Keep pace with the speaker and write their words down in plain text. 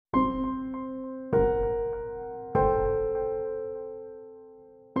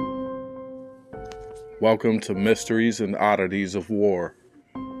Welcome to Mysteries and Oddities of War,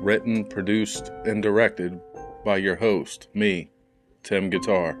 written, produced, and directed by your host, me, Tim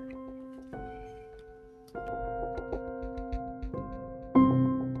Guitar.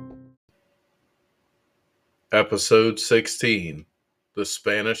 Episode 16, The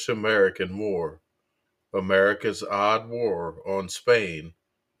Spanish-American War, America's Odd War on Spain,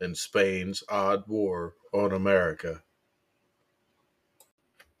 and Spain's Odd War on America.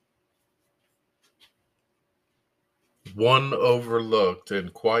 One overlooked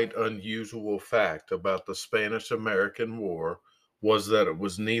and quite unusual fact about the Spanish-American War was that it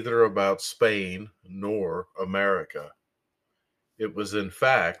was neither about Spain nor America. It was in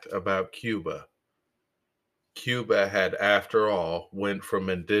fact about Cuba. Cuba had, after all, went from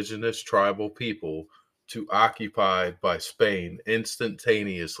indigenous tribal people to occupied by Spain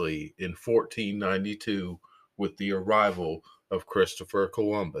instantaneously in 1492 with the arrival of Christopher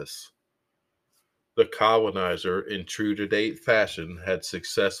Columbus. The colonizer, in true to date fashion, had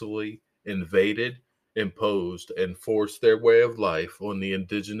successfully invaded, imposed, and forced their way of life on the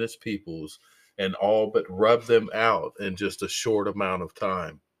indigenous peoples and all but rubbed them out in just a short amount of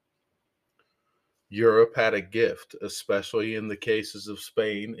time. Europe had a gift, especially in the cases of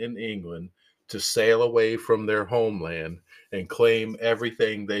Spain and England, to sail away from their homeland and claim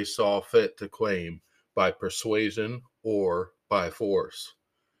everything they saw fit to claim by persuasion or by force.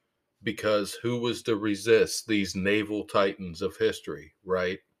 Because who was to resist these naval titans of history,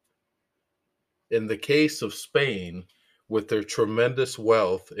 right? In the case of Spain, with their tremendous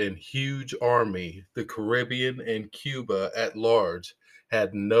wealth and huge army, the Caribbean and Cuba at large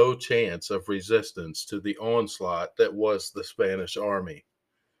had no chance of resistance to the onslaught that was the Spanish army.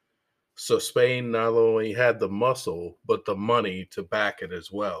 So Spain not only had the muscle, but the money to back it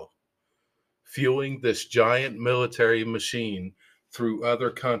as well. Fueling this giant military machine through other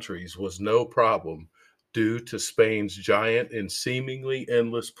countries was no problem due to Spain's giant and seemingly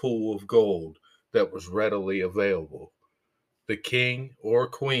endless pool of gold that was readily available. The king or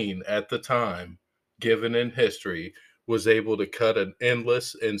queen at the time, given in history, was able to cut an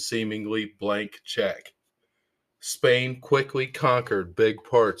endless and seemingly blank check. Spain quickly conquered big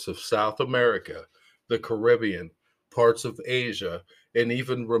parts of South America, the Caribbean, parts of Asia, and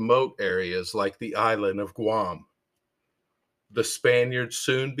even remote areas like the island of Guam. The Spaniards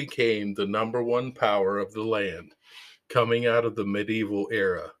soon became the number one power of the land, coming out of the medieval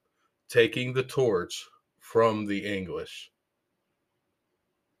era, taking the torch from the English.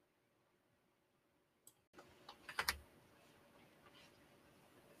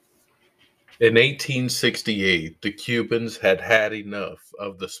 In 1868, the Cubans had had enough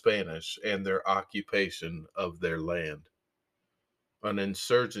of the Spanish and their occupation of their land. An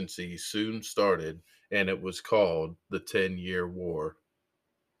insurgency soon started, and it was called the 10-Year War.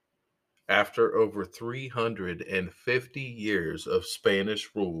 After over 350 years of Spanish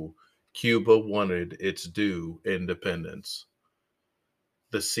rule, Cuba wanted its due independence.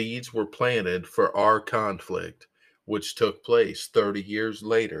 The seeds were planted for our conflict, which took place 30 years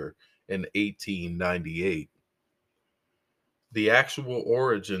later in 1898. The actual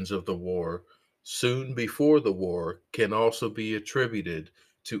origins of the war, soon before the war, can also be attributed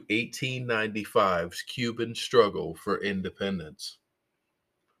to 1895's Cuban struggle for independence.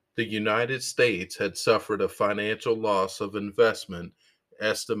 The United States had suffered a financial loss of investment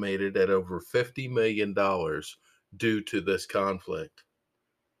estimated at over $50 million due to this conflict.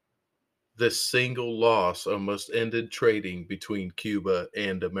 This single loss almost ended trading between Cuba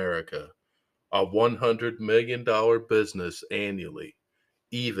and America, a $100 million business annually,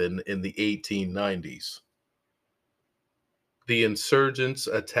 even in the 1890s. The insurgents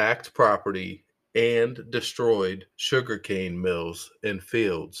attacked property and destroyed sugarcane mills and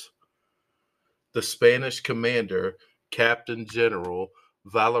fields. The Spanish commander, Captain General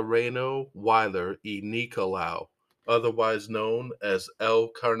Valeriano Weyler y Nicolau, otherwise known as El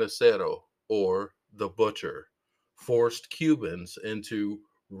Carnicero, or the Butcher, forced Cubans into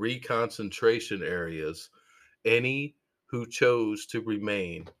reconcentration areas. Any who chose to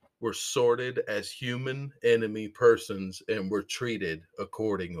remain were sorted as human enemy persons and were treated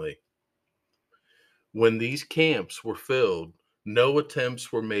accordingly. When these camps were filled, no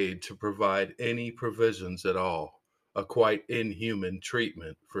attempts were made to provide any provisions at all, a quite inhuman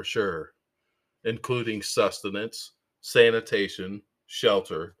treatment for sure, including sustenance, sanitation,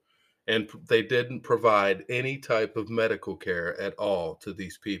 shelter, and they didn't provide any type of medical care at all to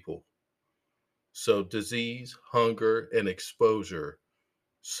these people. So disease, hunger, and exposure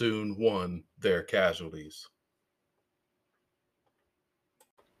soon won their casualties.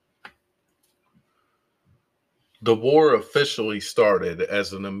 The war officially started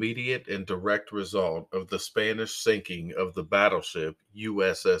as an immediate and direct result of the Spanish sinking of the battleship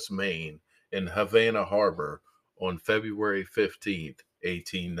USS Maine in Havana Harbor on February 15th,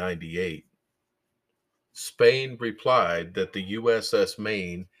 1898. Spain replied that the USS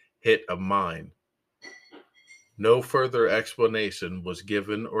Maine hit a mine. No further explanation was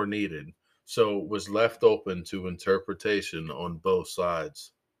given or needed, so it was left open to interpretation on both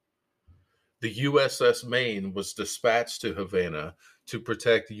sides. The USS Maine was dispatched to Havana to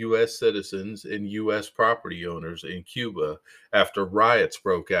protect U.S. citizens and U.S. property owners in Cuba after riots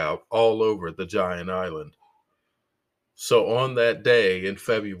broke out all over the giant island. So, on that day in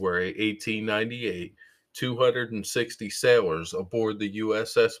February 1898, 260 sailors aboard the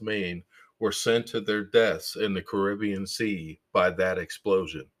USS Maine were sent to their deaths in the Caribbean Sea by that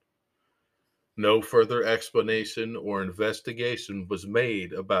explosion. No further explanation or investigation was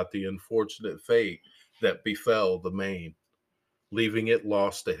made about the unfortunate fate that befell the Maine, leaving it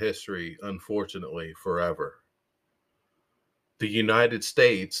lost to history, unfortunately, forever. The United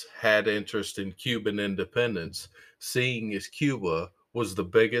States had interest in Cuban independence, seeing as Cuba was the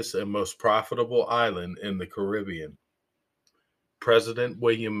biggest and most profitable island in the Caribbean. President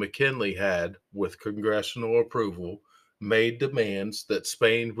William McKinley had, with congressional approval, made demands that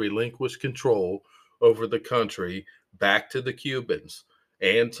Spain relinquish control over the country back to the Cubans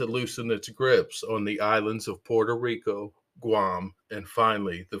and to loosen its grips on the islands of Puerto Rico, Guam, and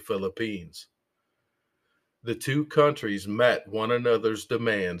finally the Philippines. The two countries met one another's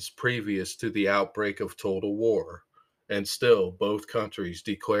demands previous to the outbreak of total war, and still both countries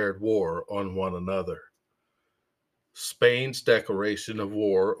declared war on one another. Spain's declaration of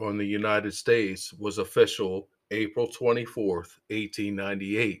war on the United States was official April 24th,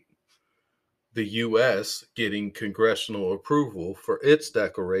 1898. The U.S. getting congressional approval for its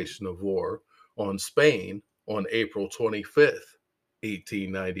declaration of war on Spain on April 25th,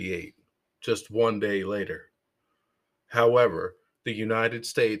 1898, just one day later. However, the United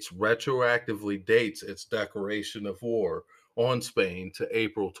States retroactively dates its declaration of war on Spain to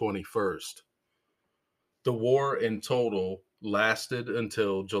April 21st. The war in total lasted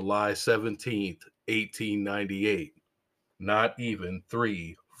until July 17th, 1898, not even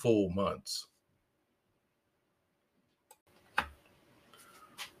 3 full months.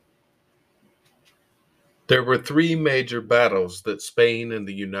 There were three major battles that Spain and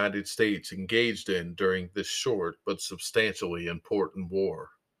the United States engaged in during this short but substantially important war.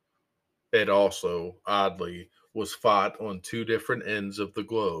 It also, oddly, was fought on two different ends of the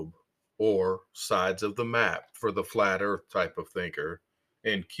globe, or sides of the map for the flat earth type of thinker,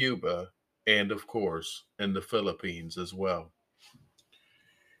 in Cuba, and of course, in the Philippines as well.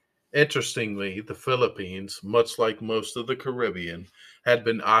 Interestingly, the Philippines, much like most of the Caribbean, had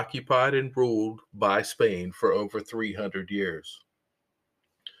been occupied and ruled by Spain for over 300 years.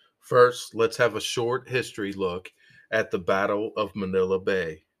 First, let's have a short history look at the Battle of Manila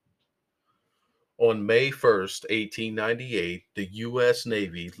Bay. On May 1st, 1898, the U.S.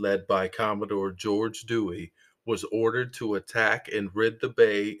 Navy, led by Commodore George Dewey, was ordered to attack and rid the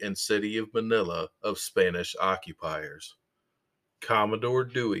bay and city of Manila of Spanish occupiers. Commodore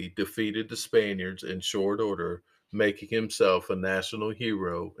Dewey defeated the Spaniards in short order, making himself a national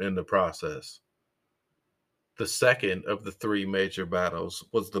hero in the process. The second of the three major battles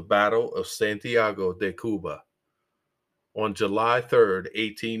was the Battle of Santiago de Cuba. On July 3rd,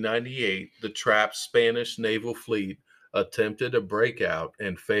 1898, the trapped Spanish naval fleet attempted a breakout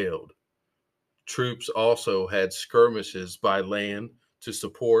and failed. Troops also had skirmishes by land to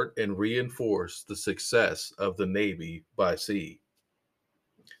support and reinforce the success of the Navy by sea.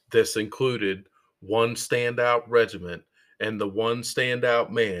 This included one standout regiment and the one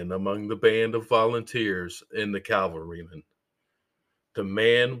standout man among the band of volunteers in the cavalrymen. The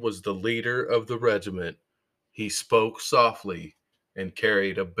man was the leader of the regiment. He spoke softly and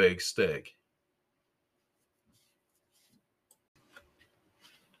carried a big stick.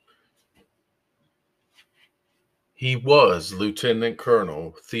 He was Lieutenant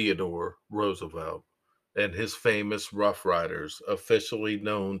Colonel Theodore Roosevelt, and his famous Rough Riders, officially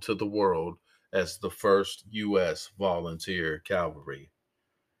known to the world as the 1st U.S. Volunteer Cavalry.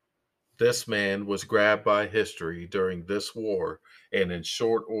 This man was grabbed by history during this war, and in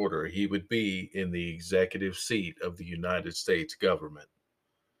short order, he would be in the executive seat of the United States government.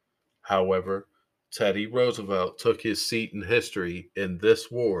 However, Teddy Roosevelt took his seat in history in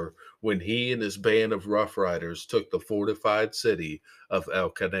this war when he and his band of Rough Riders took the fortified city of El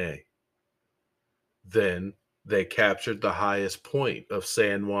Caney. Then they captured the highest point of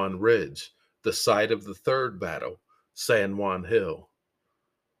San Juan Ridge, the site of the third battle, San Juan Hill.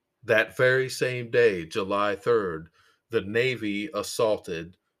 That very same day, July 3rd, the Navy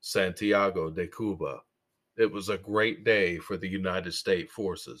assaulted Santiago de Cuba. It was a great day for the United States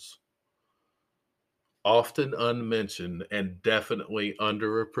forces. Often unmentioned and definitely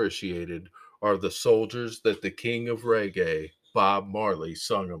underappreciated are the soldiers that the king of reggae, Bob Marley,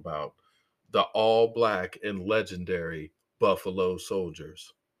 sung about, the all black and legendary Buffalo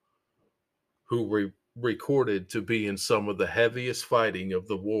Soldiers, who were recorded to be in some of the heaviest fighting of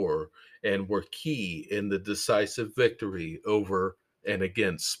the war and were key in the decisive victory over and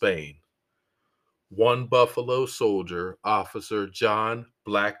against Spain. One Buffalo Soldier, Officer John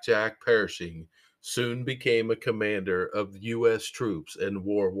Blackjack Pershing, soon became a commander of U.S. troops in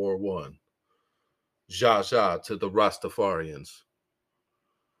World War I. Jaja to the Rastafarians.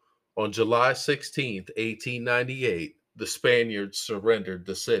 On July 16, 1898, the Spaniards surrendered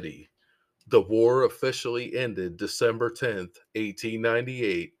the city. The war officially ended December 10th,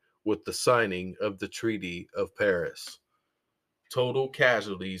 1898, with the signing of the Treaty of Paris. Total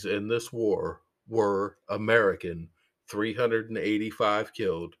casualties in this war were American 385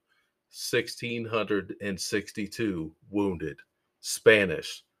 killed, 1,662 wounded,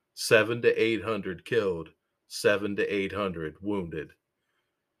 Spanish 7 to 800 killed, 7 to 800 wounded.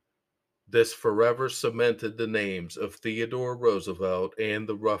 This forever cemented the names of Theodore Roosevelt and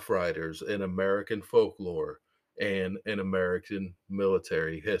the Rough Riders in American folklore and in American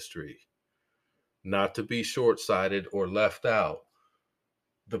military history. Not to be short sighted or left out,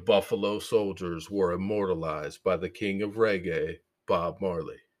 the Buffalo Soldiers were immortalized by the king of reggae, Bob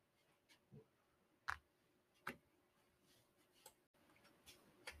Marley.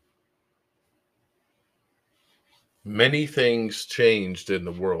 Many things changed in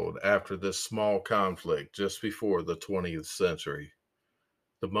the world after this small conflict just before the 20th century.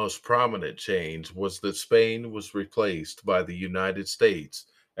 The most prominent change was that Spain was replaced by the United States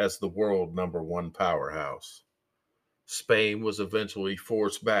as the world number one powerhouse. Spain was eventually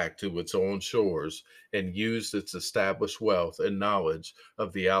forced back to its own shores and used its established wealth and knowledge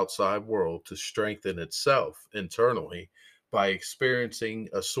of the outside world to strengthen itself internally by experiencing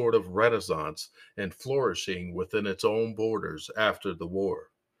a sort of renaissance and flourishing within its own borders after the war.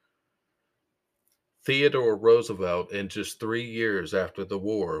 Theodore Roosevelt, in just 3 years after the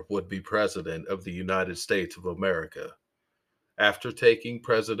war, would be President of the United States of America. After taking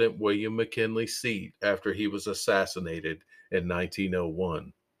President William McKinley's seat after he was assassinated in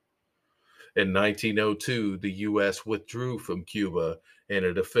 1901. In 1902, the U.S. withdrew from Cuba and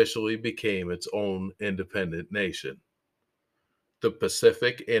it officially became its own independent nation. The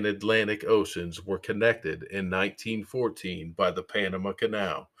Pacific and Atlantic Oceans were connected in 1914 by the Panama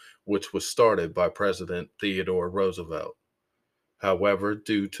Canal, which was started by President Theodore Roosevelt. However,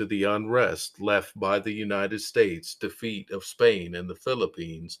 due to the unrest left by the United States' defeat of Spain in the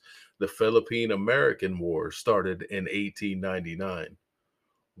Philippines, the Philippine-American War started in 1899.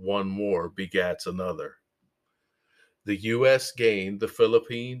 One war begats another. The U.S. gained the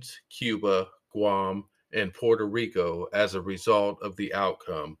Philippines, Cuba, Guam, and Puerto Rico as a result of the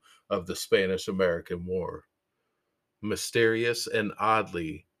outcome of the Spanish-American War. Mysterious and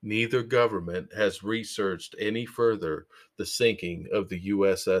oddly, neither government has researched any further the sinking of the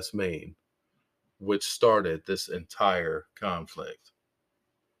USS Maine, which started this entire conflict.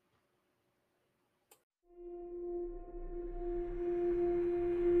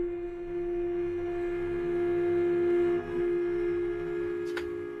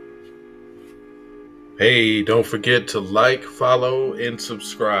 Hey, don't forget to like, follow, and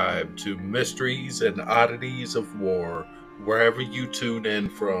subscribe to Mysteries and Oddities of War wherever you tune in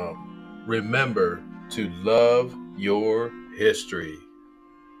from. Remember to love your history.